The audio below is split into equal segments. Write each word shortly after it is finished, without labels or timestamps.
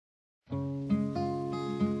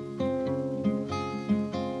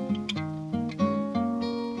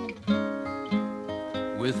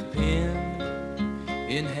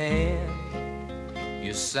in hand,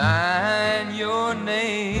 you sign your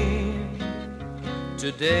name.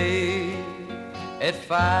 Today at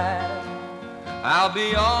 5, I'll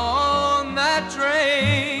be on that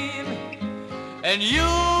train, and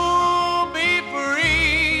you'll be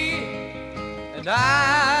free, and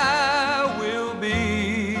I will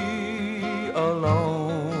be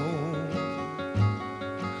alone,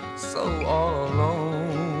 so all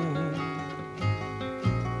alone.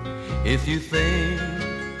 If you think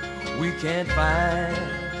we can't find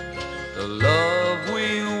the love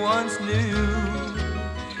we once knew,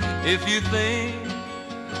 if you think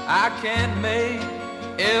I can't make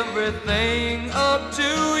everything up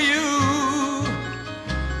to you,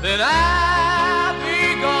 then I'll be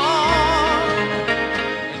gone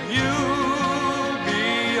and you'll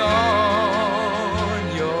be on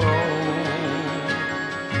your own.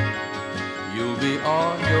 You'll be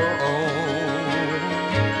on your own.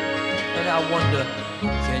 And I wonder,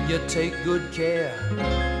 can you take good care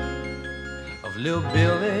of little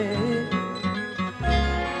Billy?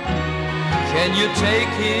 Can you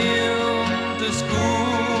take him to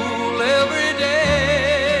school every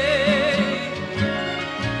day?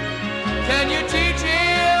 Can you teach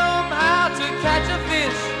him how to catch a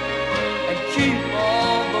fish and keep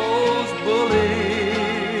all those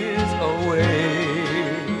bullies away?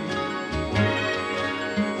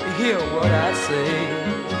 Hear what I say.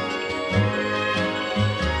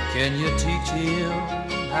 Can you teach him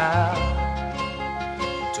how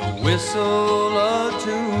to whistle a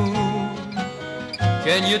tune?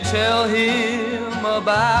 Can you tell him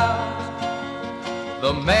about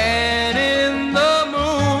the man in the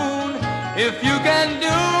moon? If you can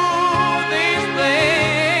do these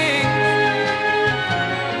things,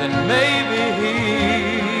 then maybe he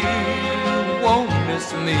won't miss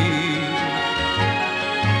me.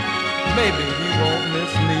 Maybe he won't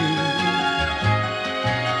miss me.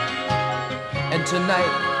 And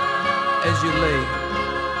tonight, as you lay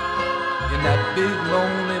in that big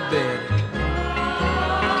lonely bed,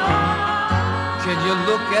 can you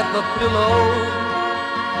look at the pillow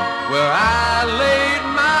where I laid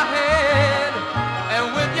my head, and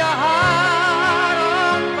with your heart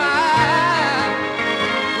on mine,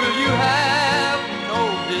 will you have no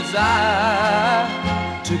desire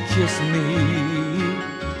to kiss me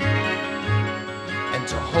and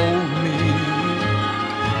to hold me?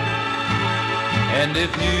 And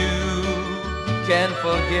if you can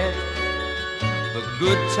forget the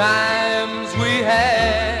good times we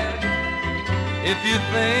had, if you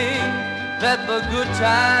think that the good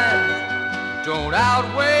times don't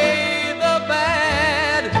outweigh the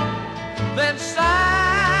bad, then sigh.